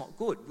 That's not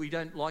good. We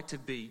don't like to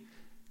be,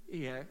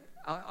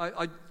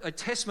 I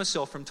test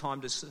myself from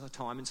time to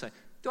time and say,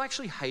 do I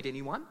actually hate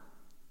anyone?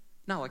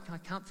 No, I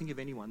can't think of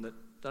anyone that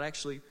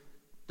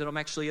I'm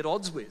actually at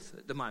odds with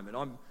at the moment.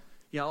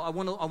 I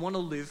want to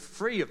live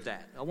free of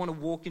that. I want to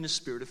walk in a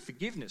spirit of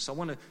forgiveness. I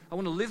want to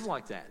live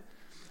like that.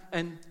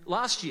 And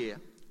last year,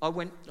 I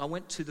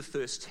went to the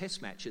first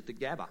test match at the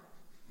Gabba,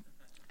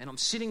 and I'm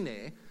sitting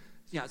there.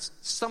 It's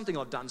something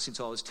I've done since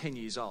I was 10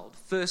 years old.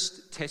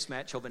 First test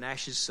match of an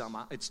Ashes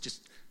summer. It's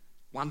just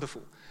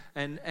wonderful.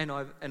 And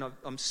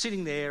I'm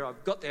sitting there.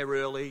 I've got there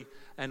early,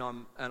 and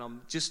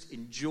I'm just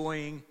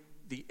enjoying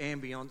the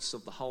ambience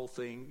of the whole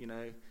thing.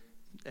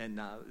 And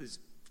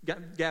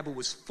Gabba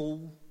was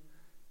full.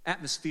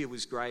 Atmosphere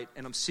was great,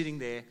 and I'm sitting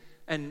there,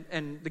 and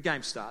the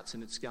game starts,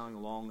 and it's going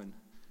along,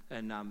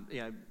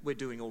 and we're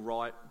doing all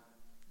right,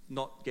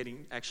 not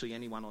getting actually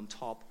anyone on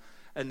top,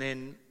 and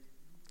then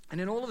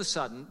all of a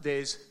sudden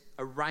there's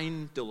a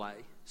rain delay.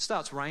 It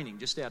starts raining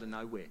just out of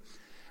nowhere,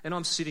 and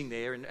I'm sitting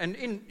there, and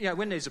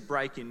when there's a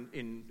break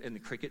in the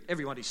cricket,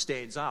 everybody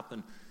stands up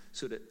and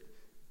sort of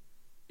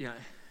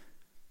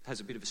has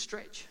a bit of a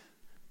stretch,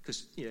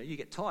 because you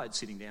get tired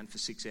sitting down for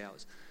 6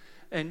 hours,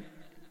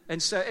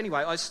 And so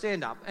anyway, I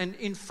stand up, and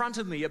in front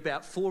of me,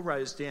 about 4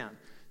 rows down,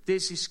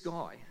 there's this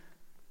guy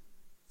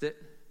that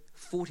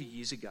 40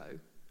 years ago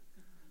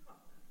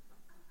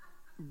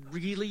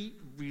really,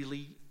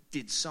 really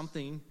did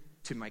something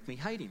to make me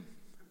hate him.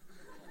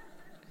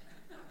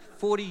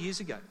 40 years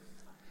ago.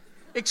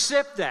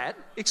 Except that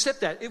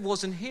it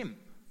wasn't him.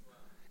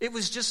 It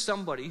was just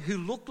somebody who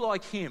looked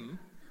like him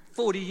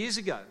 40 years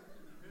ago.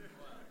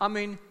 I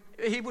mean,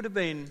 he would have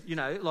been,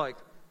 like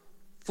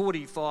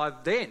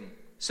 45 then.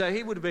 So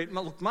he would have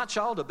been much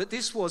older, but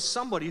this was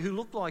somebody who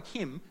looked like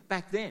him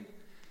back then.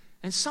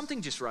 And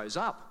something just rose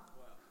up.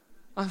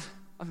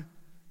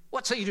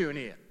 What's he doing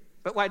here?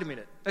 But wait a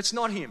minute, that's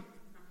not him.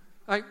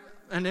 And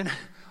then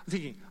I'm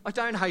thinking, I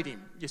don't hate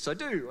him. Yes, I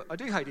do. I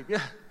do hate him,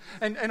 yeah.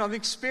 And I've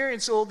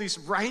experienced all this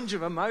range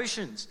of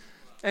emotions.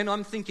 And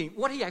I'm thinking,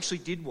 what he actually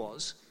did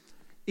was,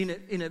 in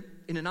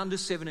an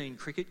under-17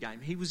 cricket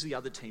game, he was the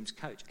other team's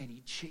coach, and he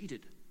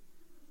cheated.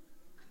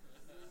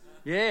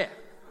 Yeah.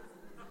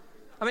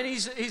 I mean,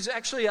 he's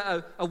actually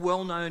a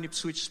well-known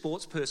Ipswich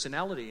sports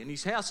personality, and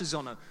his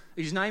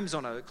name's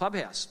on a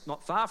clubhouse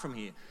not far from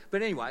here.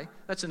 But anyway,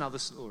 that's another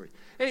story.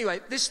 Anyway,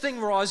 this thing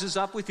rises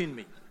up within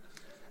me,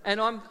 and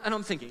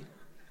I'm thinking,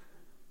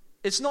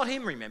 it's not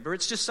him. Remember,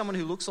 it's just someone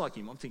who looks like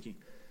him. I'm thinking,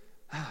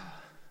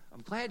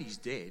 I'm glad he's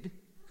dead,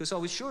 because I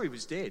was sure he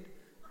was dead.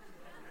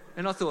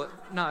 And I thought,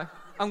 no,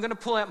 I'm going to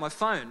pull out my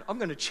phone. I'm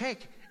going to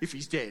check if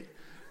he's dead.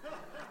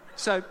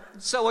 So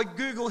I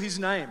Google his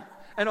name.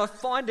 And I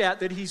find out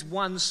that he's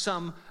won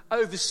some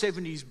over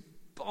 70s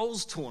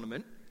bowls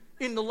tournament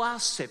in the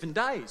last 7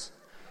 days.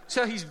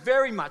 So he's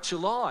very much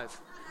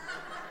alive.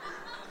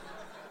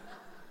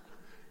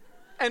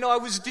 And I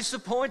was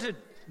disappointed.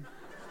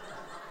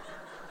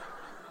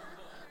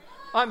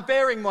 I'm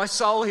bearing my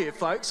soul here,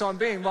 folks. I'm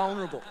being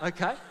vulnerable,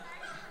 okay?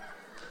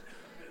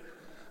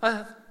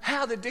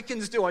 How the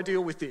dickens do I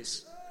deal with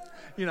this?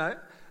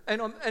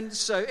 And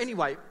so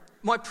anyway,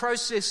 my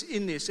process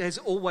in this has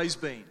always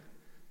been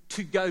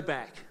to go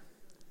back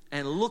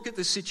and look at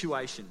the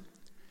situation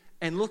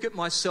and look at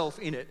myself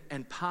in it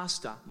and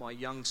pastor my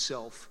young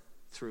self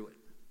through it.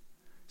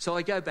 So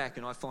I go back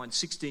and I find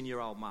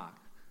 16-year-old Mark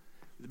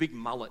with a big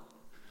mullet,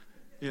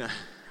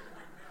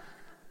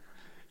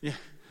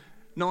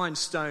 9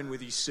 stone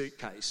with his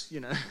suitcase,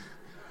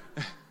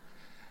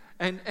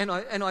 and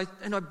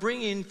I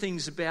bring in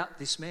things about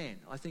this man.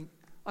 I think,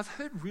 I've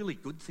heard really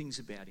good things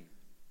about him.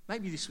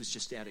 Maybe this was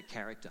just out of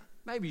character.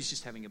 Maybe he's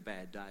just having a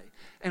bad day.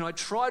 And I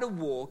try to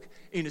walk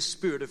in a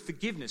spirit of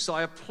forgiveness.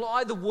 I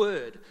apply the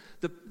word,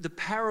 the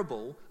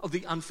parable of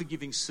the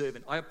unforgiving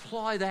servant. I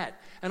apply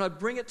that and I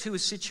bring it to a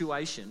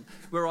situation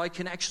where I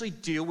can actually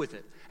deal with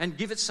it and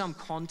give it some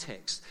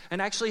context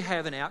and actually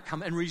have an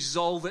outcome and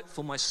resolve it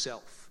for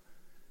myself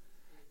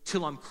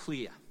till I'm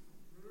clear.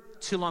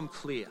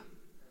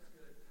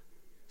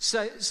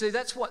 So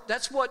that's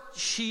what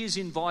she is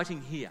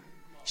inviting here.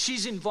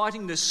 She's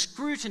inviting the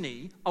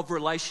scrutiny of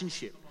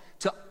relationship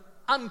to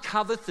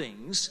uncover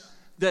things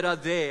that are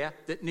there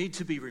that need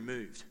to be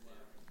removed.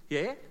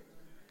 Yeah?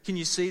 Can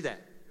you see that?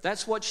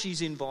 That's what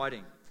she's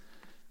inviting.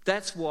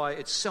 That's why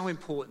it's so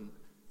important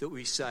that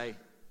we say,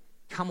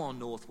 come on,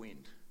 North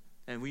Wind.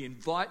 And we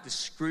invite the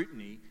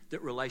scrutiny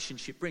that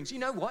relationship brings. You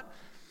know what?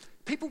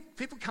 People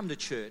come to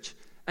church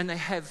and they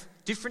have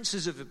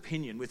differences of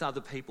opinion with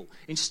other people.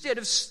 Instead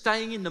of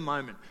staying in the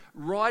moment,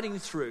 riding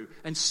through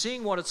and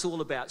seeing what it's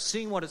all about,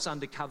 seeing what it's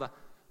undercover,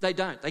 they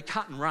don't. They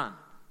cut and run.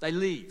 They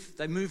leave.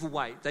 They move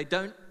away.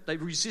 They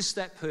resist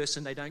that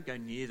person. They don't go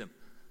near them.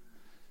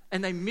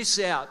 and they miss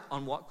out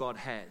on what God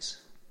has.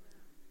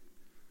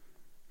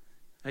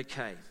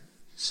 Okay,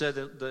 so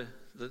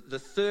the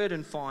third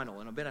and final,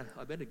 and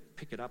I better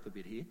pick it up a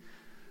bit here.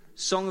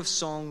 Song of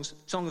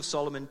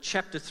Solomon,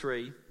 chapter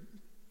 3,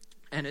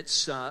 and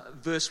it's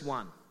verse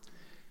 1.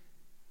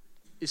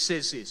 It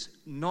says this: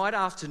 night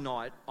after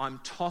night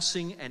I'm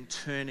tossing and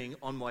turning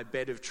on my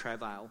bed of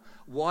travail.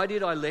 Why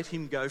did I let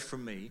him go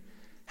from me?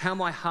 How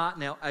my heart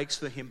now aches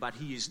for him, but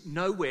he is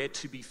nowhere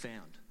to be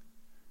found.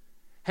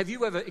 Have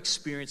you ever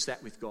experienced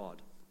that with God?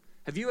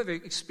 Have you ever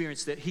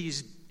experienced that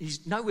he's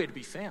nowhere to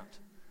be found?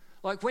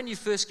 Like when you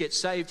first get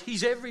saved,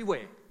 he's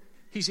everywhere.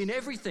 He's in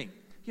everything.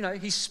 You know,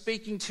 he's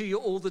speaking to you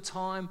all the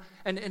time.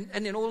 And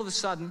then all of a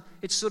sudden,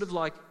 it's sort of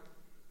like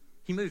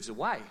he moves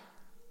away.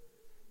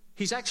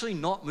 He's actually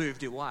not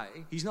moved away.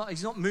 He's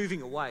not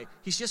moving away.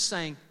 He's just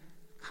saying,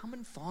 come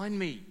and find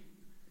me.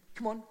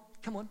 Come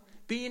on.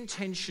 Be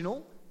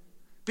intentional.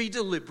 Be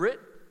deliberate.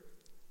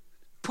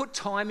 Put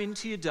time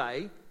into your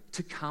day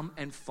to come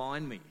and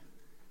find me.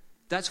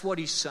 That's what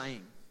he's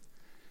saying.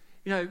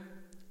 You know,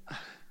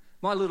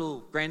 my little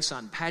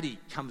grandson, Paddy,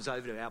 comes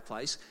over to our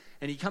place,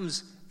 and he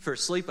comes for a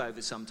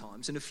sleepover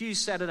sometimes. And a few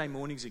Saturday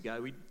mornings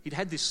ago, he'd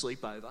had this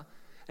sleepover,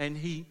 and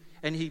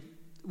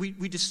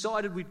we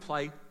decided we'd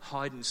play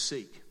hide and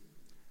seek.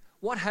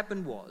 What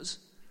happened was,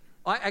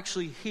 I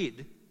actually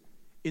hid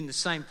in the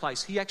same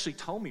place. He actually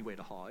told me where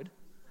to hide.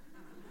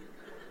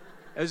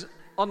 I was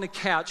on the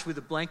couch with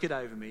a blanket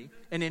over me,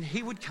 and then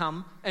he would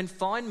come and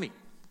find me.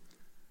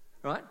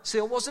 Right? See,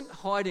 I wasn't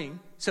hiding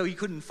so he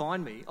couldn't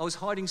find me. I was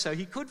hiding so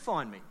he could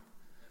find me.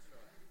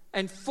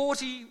 And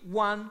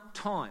 41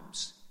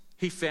 times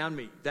he found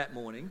me that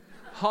morning,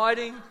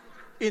 hiding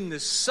in the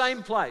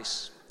same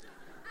place.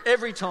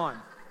 Every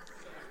time.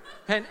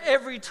 And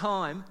every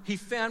time he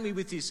found me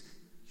with this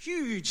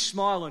huge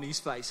smile on his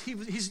face.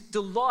 His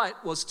delight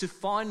was to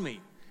find me,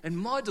 and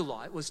my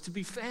delight was to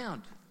be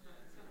found.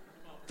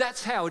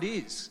 That's how it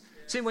is.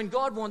 See, when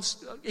God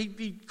wants,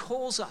 he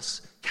calls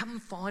us, come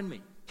and find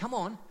me. Come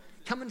on,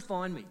 come and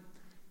find me.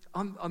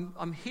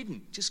 I'm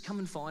hidden. Just come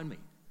and find me.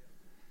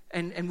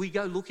 And we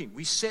go looking.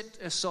 We set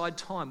aside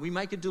time. We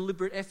make a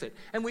deliberate effort.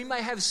 And we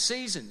may have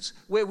seasons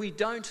where we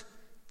don't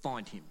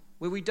find him,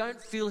 where we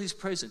don't feel his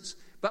presence,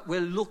 but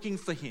we're looking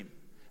for him.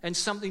 And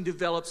something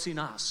develops in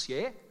us,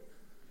 yeah?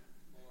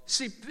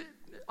 See,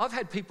 I've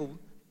had people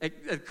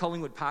at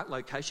Collingwood Park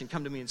location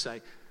come to me and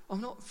say, I'm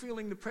not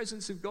feeling the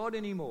presence of God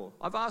anymore.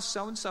 I've asked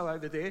so-and-so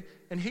over there,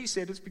 and he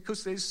said it's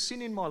because there's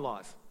sin in my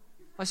life.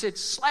 I said,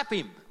 slap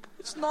him.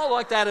 It's not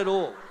like that at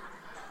all.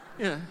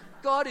 You know,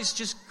 God is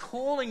just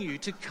calling you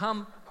to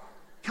come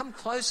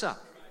closer.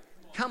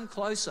 Come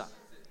closer.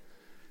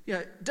 You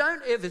know,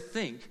 don't ever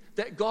think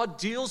that God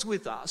deals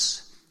with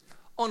us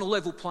on a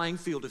level playing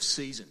field of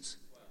seasons.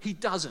 He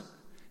doesn't.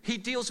 He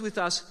deals with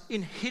us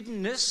in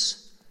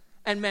hiddenness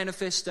and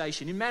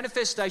manifestation. In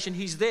manifestation,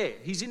 he's there.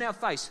 He's in our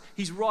face.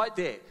 He's right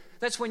there.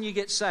 That's when you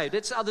get saved.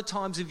 That's other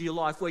times of your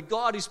life where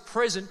God is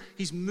present,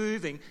 he's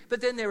moving. But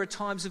then there are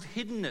times of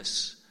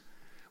hiddenness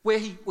where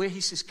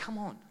he says, come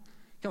on,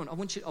 I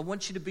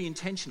want you to be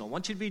intentional. I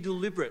want you to be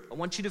deliberate. I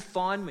want you to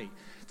find me.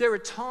 There are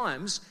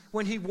times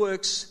when he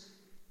works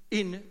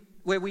in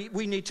where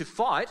we need to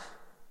fight,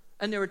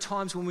 and there are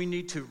times when we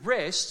need to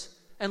rest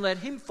and let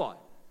him fight.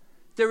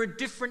 There are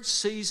different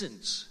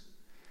seasons.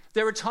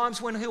 There are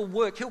times when he'll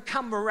work. He'll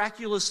come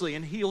miraculously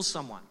and heal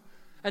someone.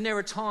 And there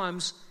are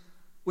times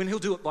when he'll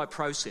do it by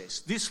process.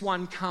 This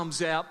one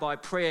comes out by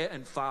prayer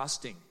and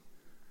fasting.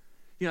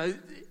 You know,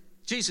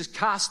 Jesus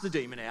cast the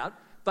demon out,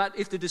 but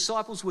if the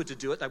disciples were to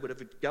do it, they would have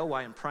to go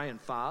away and pray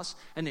and fast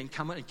and then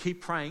come and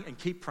keep praying and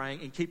keep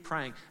praying and keep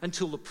praying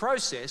until the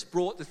process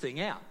brought the thing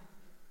out.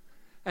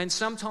 And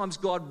sometimes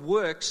God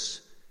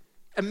works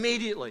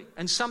immediately.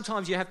 And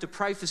sometimes you have to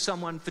pray for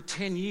someone for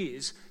 10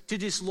 years to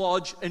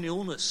dislodge an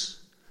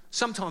illness,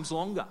 sometimes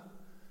longer.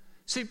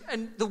 See,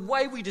 and the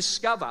way we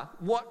discover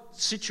what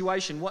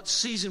situation, what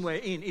season we're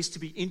in is to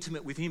be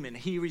intimate with him and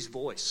hear his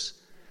voice.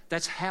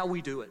 That's how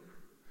we do it.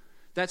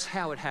 That's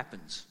how it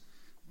happens.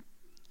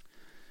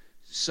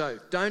 So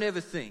don't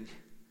ever think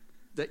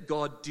that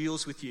God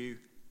deals with you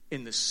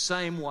in the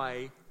same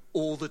way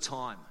all the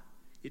time.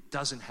 It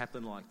doesn't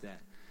happen like that.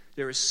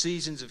 There are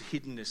seasons of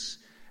hiddenness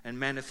and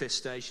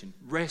manifestation,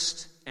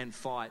 rest and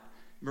fight,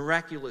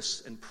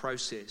 miraculous and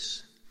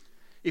process.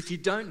 If you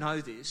don't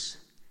know this,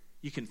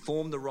 you can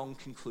form the wrong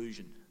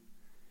conclusion.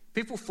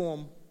 People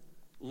form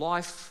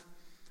life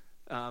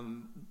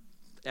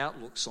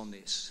outlooks on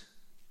this.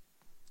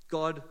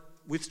 God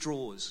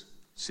withdraws,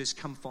 says,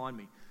 come find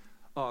me.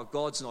 Oh,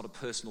 God's not a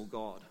personal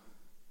God.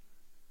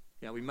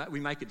 You know, we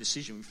make a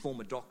decision, we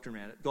form a doctrine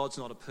around it. God's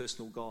not a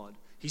personal God.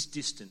 He's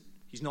distant.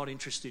 He's not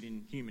interested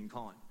in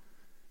humankind.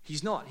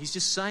 He's not. He's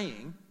just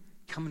saying,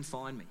 come and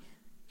find me.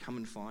 Come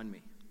and find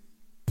me.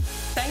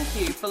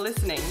 Thank you for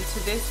listening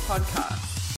to this podcast.